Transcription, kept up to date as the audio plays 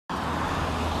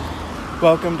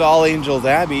Welcome to All Angels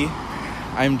Abbey.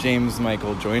 I'm James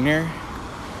Michael Joyner.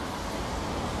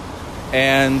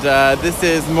 And this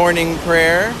is morning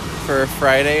prayer for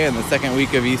Friday in the second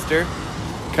week of Easter.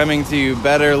 Coming to you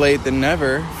better late than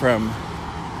never from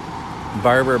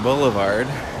Barber Boulevard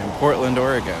in Portland,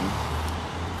 Oregon.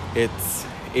 It's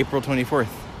April 24th,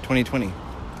 2020.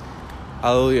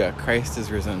 Hallelujah, Christ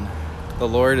is risen. The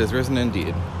Lord is risen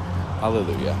indeed.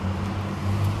 Hallelujah.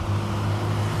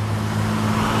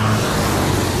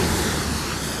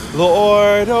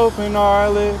 Lord, open our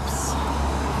lips,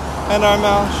 and our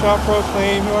mouth shall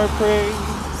proclaim your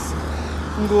praise.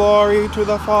 Glory to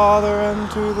the Father, and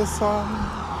to the Son,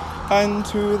 and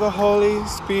to the Holy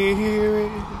Spirit,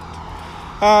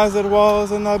 as it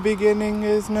was in the beginning,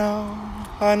 is now,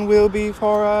 and will be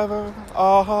forever.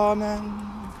 Amen.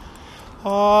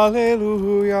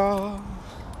 Alleluia.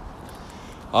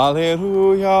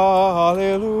 Alleluia.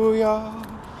 Alleluia.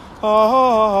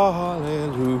 Alleluia.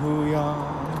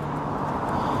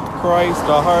 Christ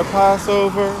our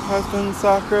Passover has been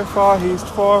sacrificed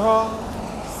for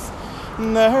us.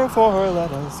 Therefore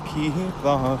let us keep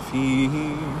the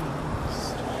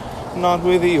feast. Not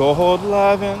with the old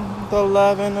leaven, the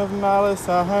leaven of malice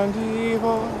and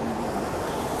evil,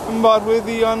 but with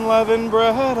the unleavened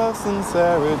bread of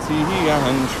sincerity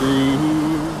and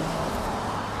truth.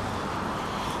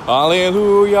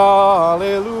 Alleluia,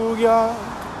 alleluia,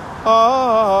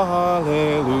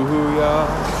 alleluia.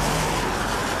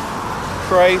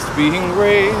 Christ, being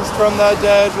raised from the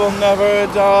dead, will never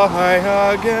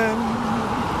die again,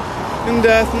 and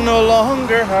death no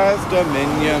longer has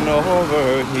dominion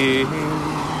over him.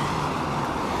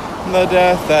 The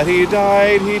death that he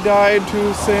died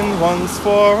to sin once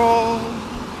for all,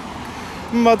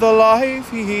 but the life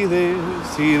he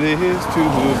lives to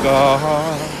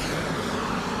God.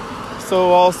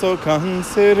 So also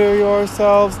consider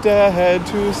yourselves dead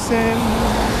to sin,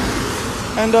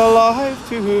 and alive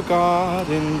to God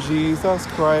in Jesus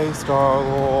Christ our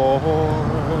Lord.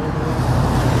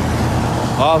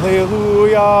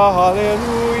 Alleluia,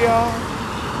 alleluia,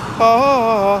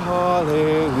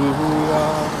 alleluia.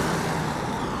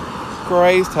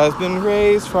 Christ has been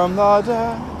raised from the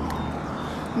dead,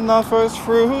 the first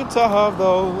fruits of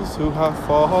those who have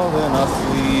fallen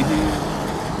asleep.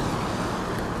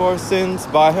 For since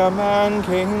by a man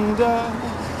came death,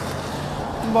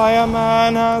 by a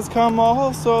man has come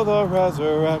also the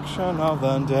resurrection of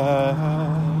the dead.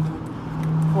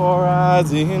 For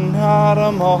as in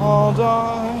Adam all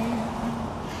die,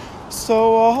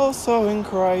 so also in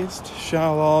Christ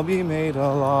shall all be made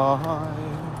alive.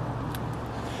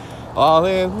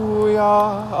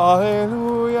 Alleluia,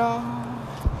 alleluia,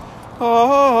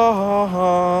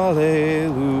 alleluia.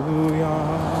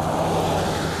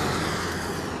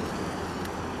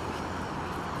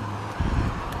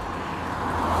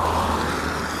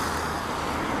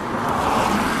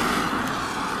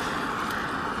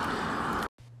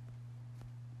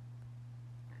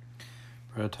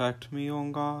 Protect me, O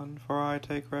God, for I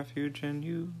take refuge in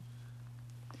you.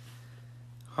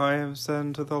 I have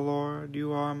said to the Lord,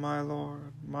 you are my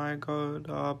Lord, my good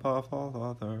above all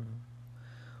other.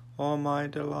 All my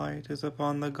delight is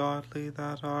upon the godly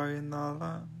that are in the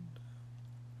land,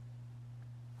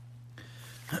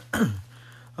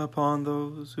 upon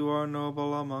those who are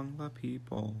noble among the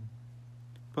people,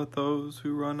 but those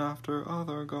who run after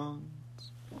other gods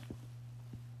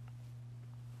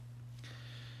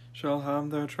shall have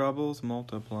their troubles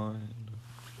multiplied.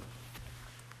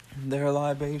 Their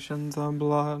libations of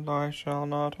blood I shall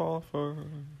not offer,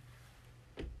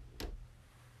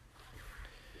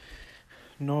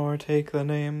 nor take the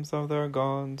names of their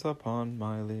gods upon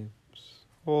my lips.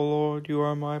 O Lord, you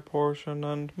are my portion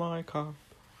and my cup.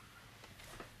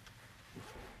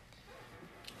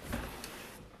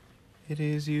 It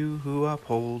is you who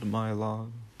uphold my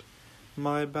lot.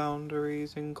 My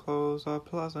boundaries enclose a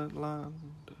pleasant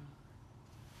land.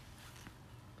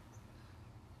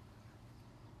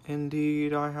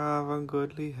 Indeed, I have a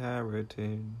goodly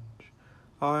heritage.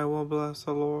 I will bless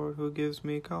the Lord who gives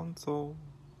me counsel.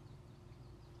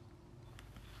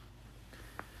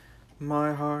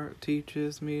 My heart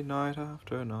teaches me night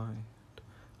after night.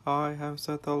 I have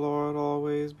set the Lord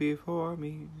always before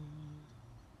me.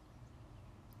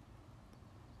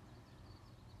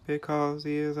 Because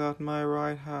he is at my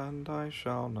right hand, I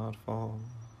shall not fall.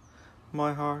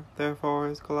 My heart therefore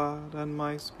is glad, and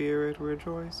my spirit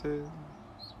rejoices.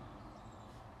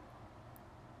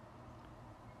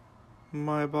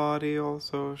 My body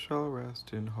also shall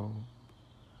rest in hope,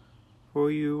 for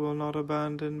you will not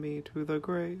abandon me to the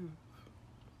grave,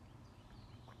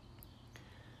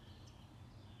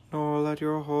 nor let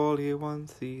your Holy One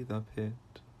see the pit.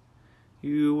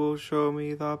 You will show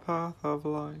me the path of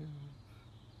life.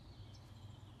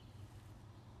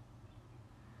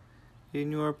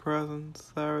 In your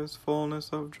presence there is fullness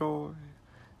of joy,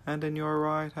 and in your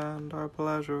right hand are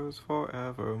pleasures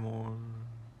forevermore.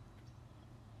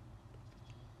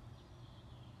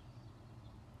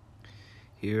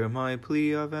 Hear my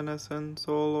plea of innocence,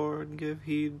 O Lord, give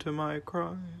heed to my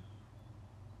cry.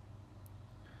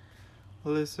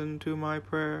 Listen to my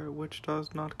prayer, which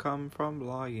does not come from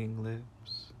lying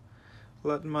lips.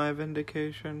 Let my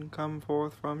vindication come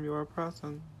forth from your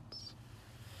presence.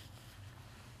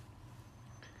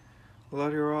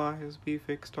 Let your eyes be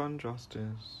fixed on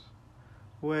justice.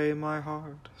 Weigh my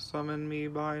heart, summon me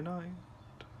by night.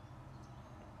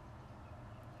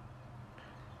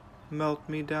 Melt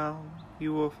me down,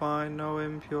 you will find no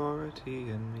impurity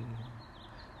in me.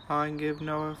 I give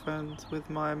no offense with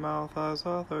my mouth as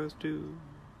others do.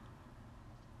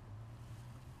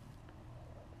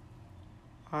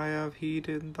 I have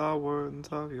heeded the words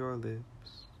of your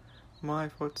lips. My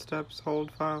footsteps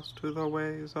hold fast to the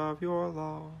ways of your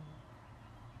law.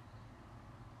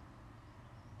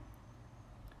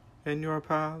 In your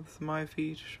paths my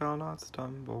feet shall not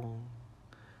stumble.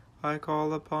 I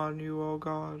call upon you, O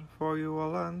God, for you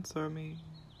will answer me.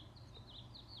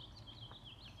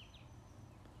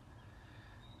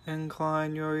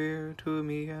 Incline your ear to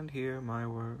me and hear my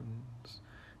words.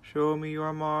 Show me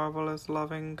your marvelous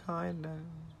loving kindness.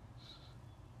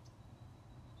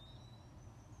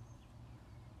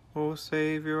 O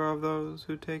Savior of those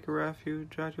who take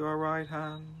refuge at your right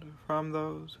hand from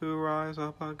those who rise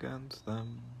up against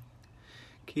them,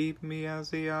 keep me as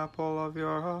the apple of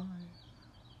your eye.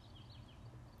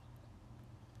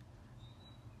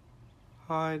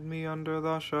 Hide me under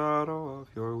the shadow of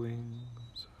your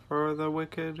wings, for the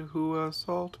wicked who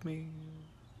assault me.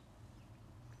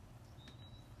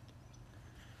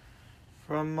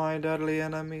 From my deadly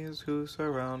enemies who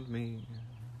surround me,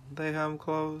 they have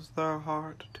closed their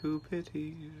heart to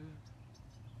pity.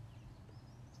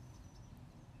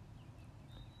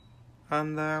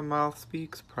 And their mouth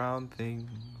speaks proud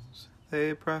things.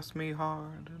 They press me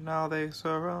hard, now they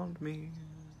surround me.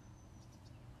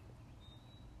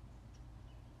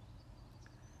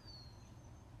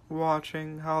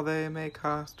 Watching how they may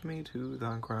cast me to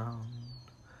the ground,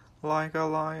 like a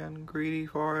lion greedy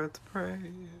for its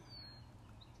prey.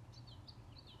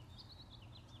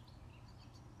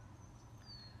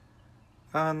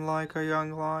 And like a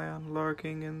young lion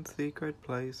lurking in secret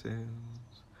places,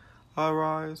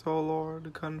 arise, O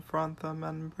Lord, confront them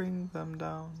and bring them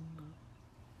down.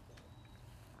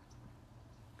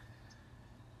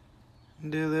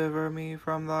 Deliver me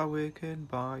from the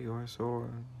wicked by your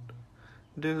sword.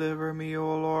 Deliver me, O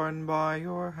Lord, by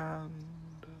your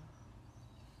hand.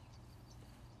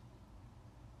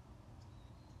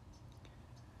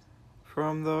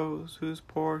 From those whose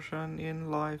portion in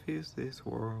life is this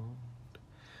world,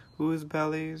 whose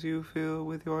bellies you fill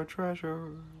with your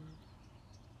treasure.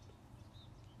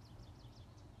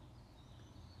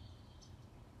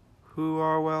 Who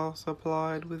are well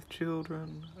supplied with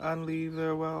children, and leave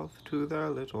their wealth to their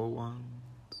little ones.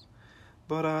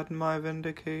 But at my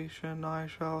vindication I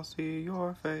shall see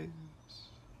your face.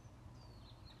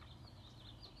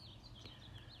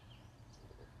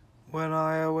 When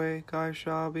I awake I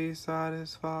shall be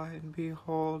satisfied,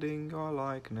 beholding your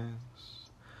likeness.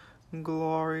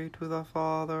 Glory to the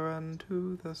Father and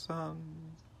to the Son,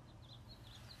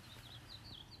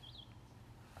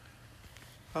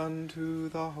 and to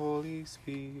the Holy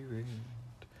Spirit,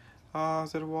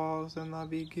 as it was in the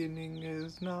beginning,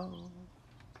 is now,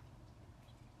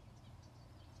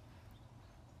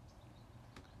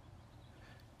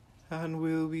 and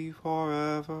will be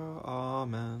forever.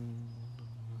 Amen.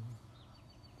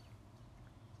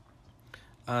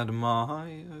 At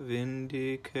my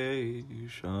vindication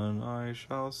I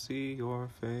shall see your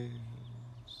face.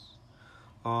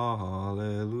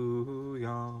 Alleluia.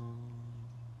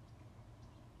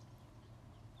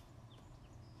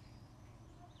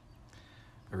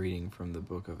 A reading from the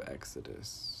book of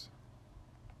Exodus.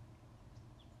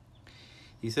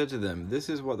 He said to them, "This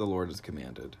is what the Lord has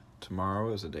commanded.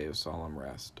 Tomorrow is a day of solemn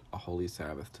rest, a holy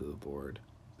Sabbath to the Lord.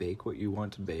 Bake what you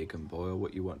want to bake and boil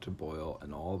what you want to boil,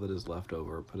 and all that is left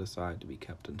over put aside to be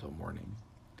kept until morning."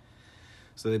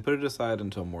 So they put it aside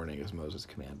until morning as Moses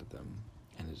commanded them,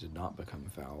 and it did not become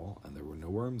foul, and there were no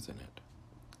worms in it.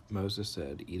 Moses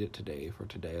said, "Eat it today, for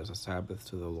today is a Sabbath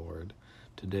to the Lord.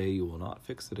 Today you will not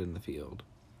fix it in the field.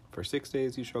 For 6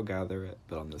 days you shall gather it,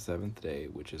 but on the seventh day,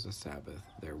 which is a Sabbath,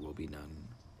 there will be none."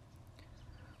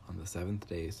 On the seventh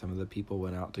day some of the people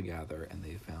went out to gather, and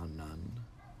they found none.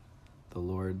 The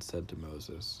Lord said to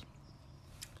Moses,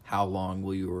 How long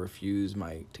will you refuse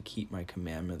to keep my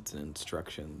commandments and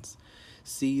instructions?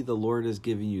 See, the Lord has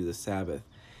given you the Sabbath.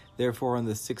 Therefore, on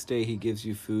the 6th day he gives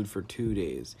you food for 2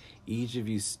 days. Each of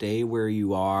you stay where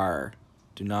you are.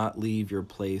 Do not leave your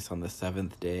place on the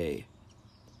 7th day.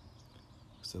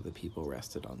 So the people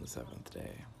rested on the 7th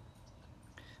day.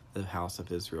 The house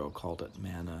of Israel called it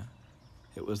manna.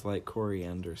 It was like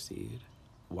coriander seed,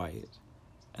 white,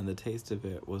 and the taste of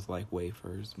it was like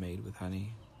wafers made with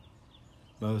honey.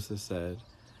 Moses said,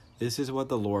 "This is what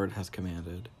the Lord has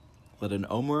commanded. Let an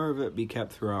omer of it be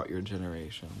kept throughout your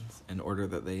generations, in order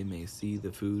that they may see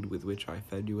the food with which I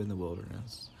fed you in the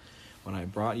wilderness, when I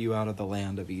brought you out of the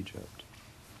land of Egypt."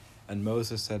 And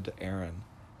Moses said to Aaron,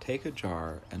 "Take a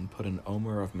jar and put an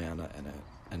omer of manna in it,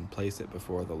 and place it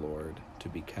before the Lord, to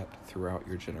be kept throughout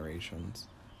your generations."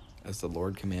 As the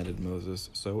Lord commanded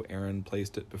Moses, so Aaron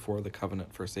placed it before the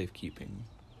covenant for safekeeping.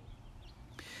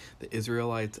 The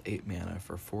Israelites ate manna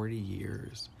for 40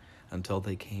 years, until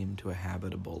they came to a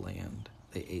habitable land.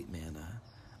 They ate manna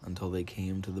until they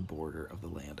came to the border of the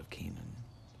land of Canaan.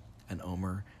 An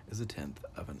omer is 1/10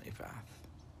 of an ephah.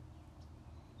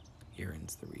 Here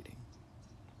ends the reading.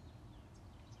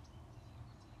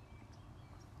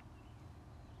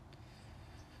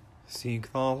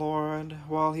 Seek the Lord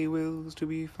while he wills to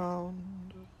be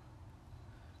found.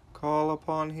 Call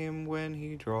upon him when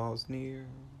he draws near.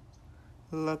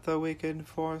 Let the wicked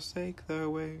forsake their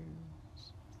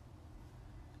ways,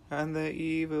 and the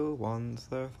evil ones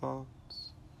their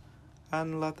thoughts.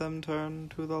 And let them turn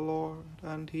to the Lord,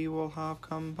 and he will have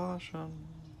compassion.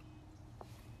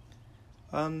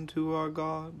 Unto our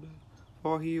God,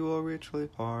 for he will richly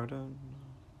pardon.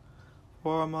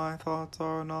 For my thoughts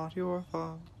are not your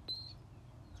thoughts,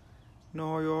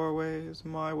 nor your ways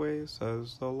my ways,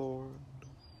 says the Lord.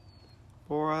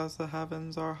 For as the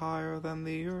heavens are higher than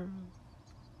the earth,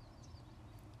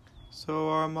 so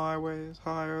are my ways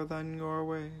higher than your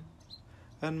ways,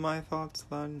 and my thoughts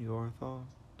than your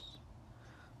thoughts.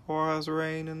 For as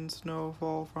rain and snow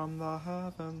fall from the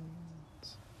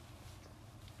heavens,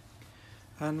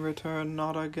 and return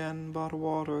not again, but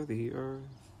water the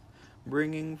earth,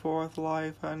 bringing forth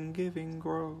life and giving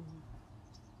growth,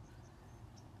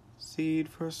 seed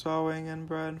for sowing and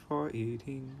bread for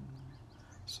eating,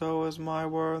 so is my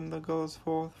word that goes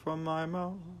forth from my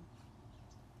mouth.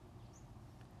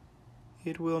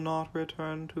 It will not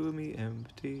return to me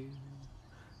empty,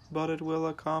 but it will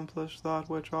accomplish that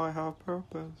which I have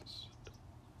purposed,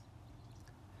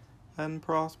 and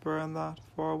prosper in that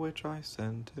for which I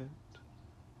sent it.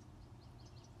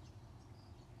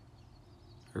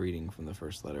 A reading from the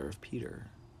first letter of Peter.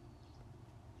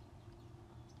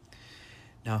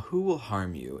 Now who will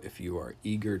harm you if you are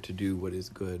eager to do what is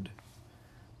good?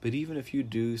 But even if you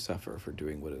do suffer for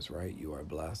doing what is right, you are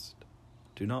blessed.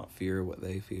 Do not fear what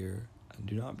they fear, and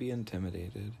do not be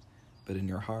intimidated, but in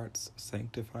your hearts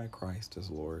sanctify Christ as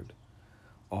Lord.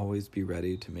 Always be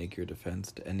ready to make your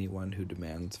defense to anyone who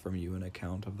demands from you an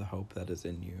account of the hope that is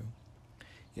in you.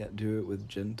 Yet do it with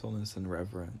gentleness and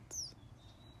reverence.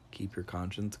 Keep your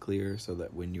conscience clear, so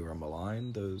that when you are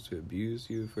maligned, those who abuse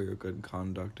you for your good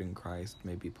conduct in Christ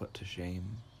may be put to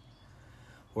shame.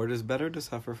 For it is better to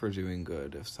suffer for doing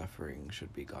good, if suffering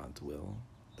should be God's will,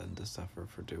 than to suffer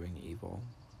for doing evil.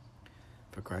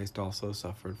 For Christ also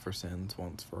suffered for sins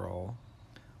once for all,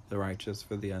 the righteous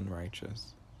for the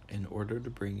unrighteous, in order to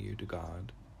bring you to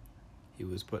God. He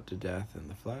was put to death in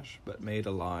the flesh, but made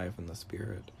alive in the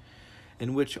Spirit,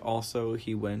 in which also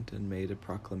he went and made a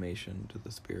proclamation to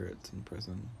the spirits in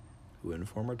prison, who in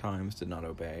former times did not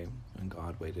obey, and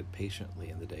God waited patiently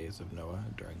in the days of Noah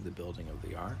during the building of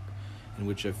the ark, in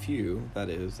which a few, that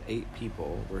is, 8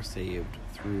 people, were saved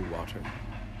through water.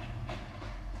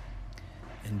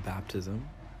 And baptism,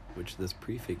 which this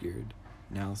prefigured,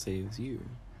 now saves you,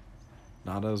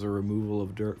 not as a removal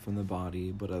of dirt from the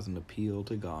body, but as an appeal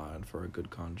to God for a good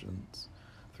conscience,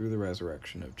 through the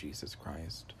resurrection of Jesus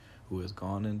Christ, who has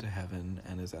gone into heaven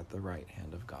and is at the right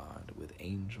hand of God, with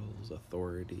angels,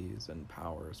 authorities, and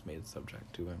powers made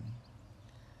subject to him.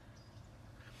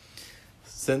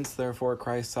 Since therefore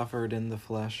Christ suffered in the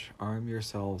flesh, arm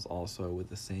yourselves also with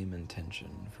the same intention,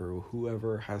 for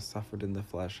whoever has suffered in the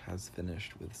flesh has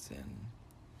finished with sin,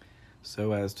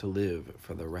 so as to live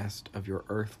for the rest of your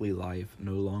earthly life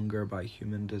no longer by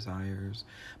human desires,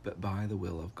 but by the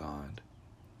will of God.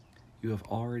 You have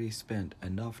already spent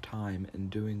enough time in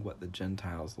doing what the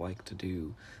Gentiles like to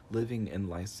do, living in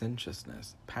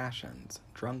licentiousness, passions,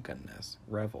 drunkenness,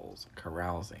 revels,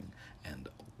 carousing, and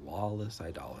lawless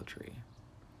idolatry.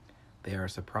 They are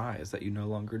surprised that you no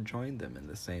longer join them in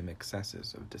the same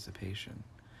excesses of dissipation,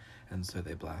 and so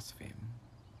they blaspheme.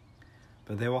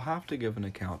 But they will have to give an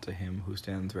account to him who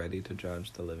stands ready to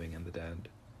judge the living and the dead.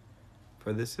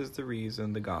 For this is the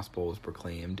reason the gospel was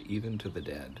proclaimed even to the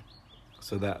dead,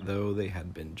 so that though they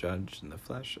had been judged in the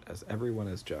flesh as everyone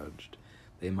is judged,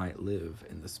 they might live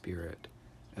in the spirit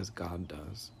as God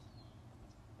does.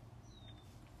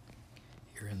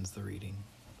 Here ends the reading.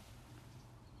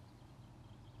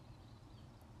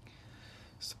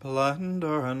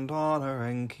 Splendor and honor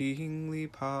and kingly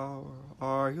power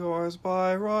are yours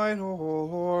by right, O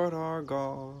Lord our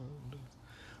God.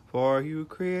 For you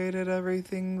created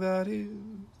everything that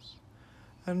is,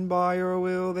 and by your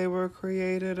will they were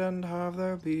created and have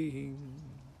their being.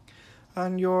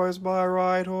 And yours by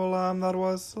right, O Lamb that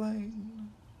was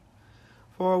slain.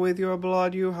 For with your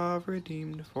blood you have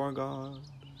redeemed for God,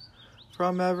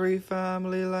 from every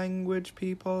family, language,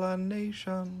 people, and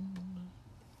nation,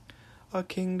 a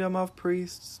kingdom of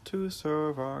priests to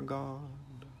serve our God.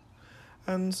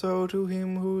 And so to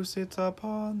him who sits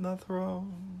upon the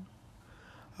throne,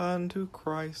 and to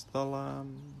Christ the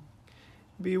Lamb,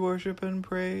 be worship and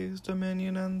praise,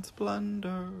 dominion and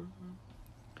splendor,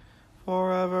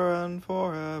 forever and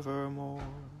forevermore.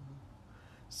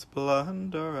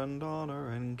 Splendor and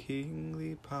honor and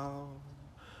kingly power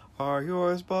are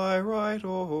yours by right,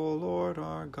 O Lord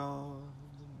our God.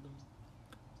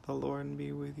 The Lord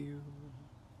be with you.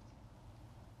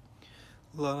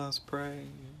 Let us pray.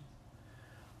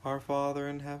 Our Father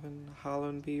in heaven,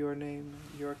 hallowed be your name.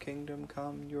 Your kingdom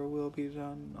come, your will be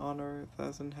done, on earth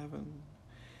as in heaven.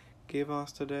 Give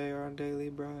us today our daily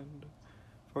bread.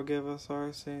 Forgive us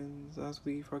our sins, as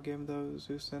we forgive those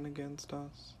who sin against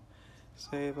us.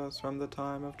 Save us from the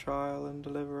time of trial, and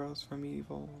deliver us from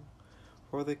evil.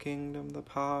 For the kingdom, the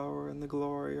power, and the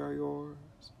glory are yours,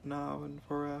 now and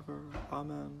forever.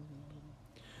 Amen.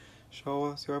 Show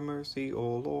us your mercy,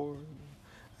 O Lord,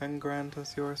 and grant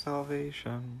us your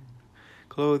salvation.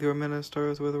 Clothe your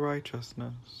ministers with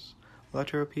righteousness.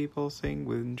 Let your people sing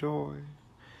with joy.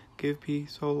 Give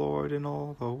peace, O Lord, in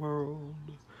all the world,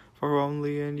 for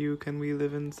only in you can we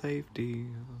live in safety.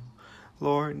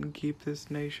 Lord, keep this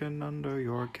nation under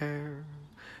your care,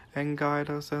 and guide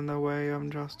us in the way of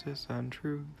justice and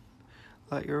truth.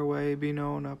 Let your way be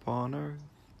known upon earth,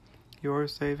 your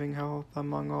saving health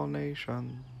among all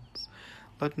nations.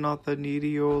 Let not the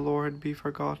needy, O Lord, be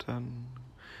forgotten,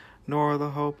 nor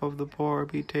the hope of the poor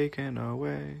be taken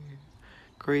away.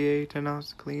 Create in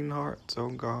us clean hearts, O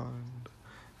God,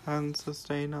 and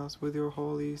sustain us with your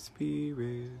Holy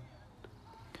Spirit.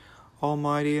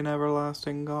 Almighty and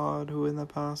everlasting God, who in the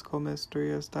Paschal mystery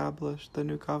established the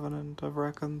new covenant of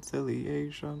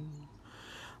reconciliation,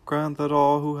 grant that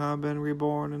all who have been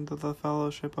reborn into the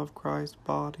fellowship of Christ's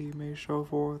body may show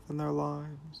forth in their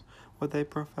lives what they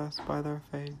profess by their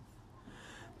faith.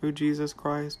 Through Jesus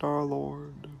Christ our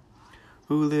Lord,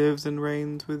 who lives and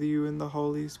reigns with you in the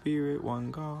Holy Spirit,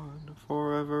 one God,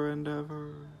 forever and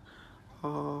ever.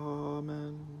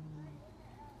 Amen.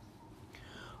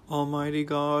 Almighty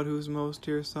God, whose most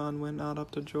dear Son went not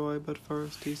up to joy, but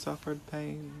first he suffered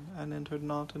pain, and entered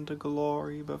not into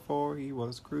glory before he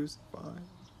was crucified,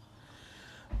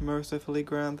 mercifully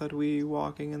grant that we,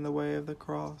 walking in the way of the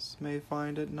cross, may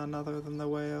find it none other than the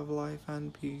way of life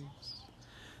and peace.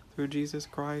 Through Jesus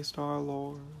Christ our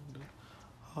Lord.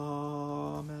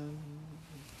 Amen.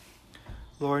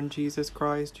 Lord Jesus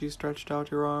Christ, you stretched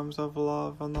out your arms of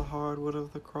love on the hard wood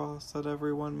of the cross, that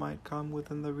everyone might come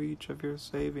within the reach of your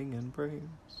saving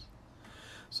embrace.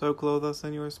 So clothe us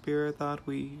in your Spirit, that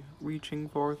we, reaching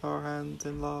forth our hands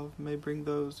in love, may bring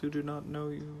those who do not know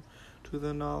you to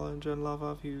the knowledge and love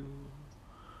of you,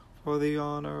 for the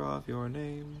honor of your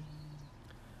name.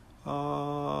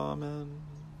 Amen.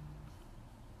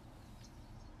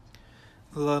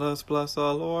 Let us bless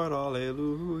the Lord.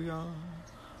 Alleluia.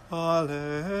 Alleluia.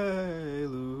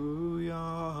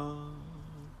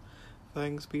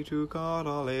 Thanks be to God.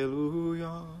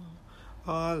 Alleluia.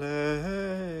 Alleluia.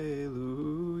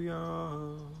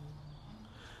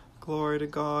 Glory to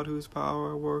God, whose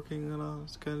power working in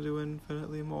us can do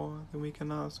infinitely more than we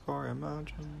can ask or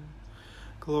imagine.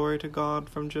 Glory to God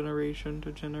from generation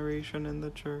to generation in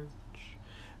the Church,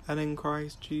 and in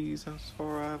Christ Jesus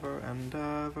forever and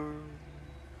ever.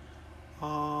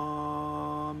 Amen.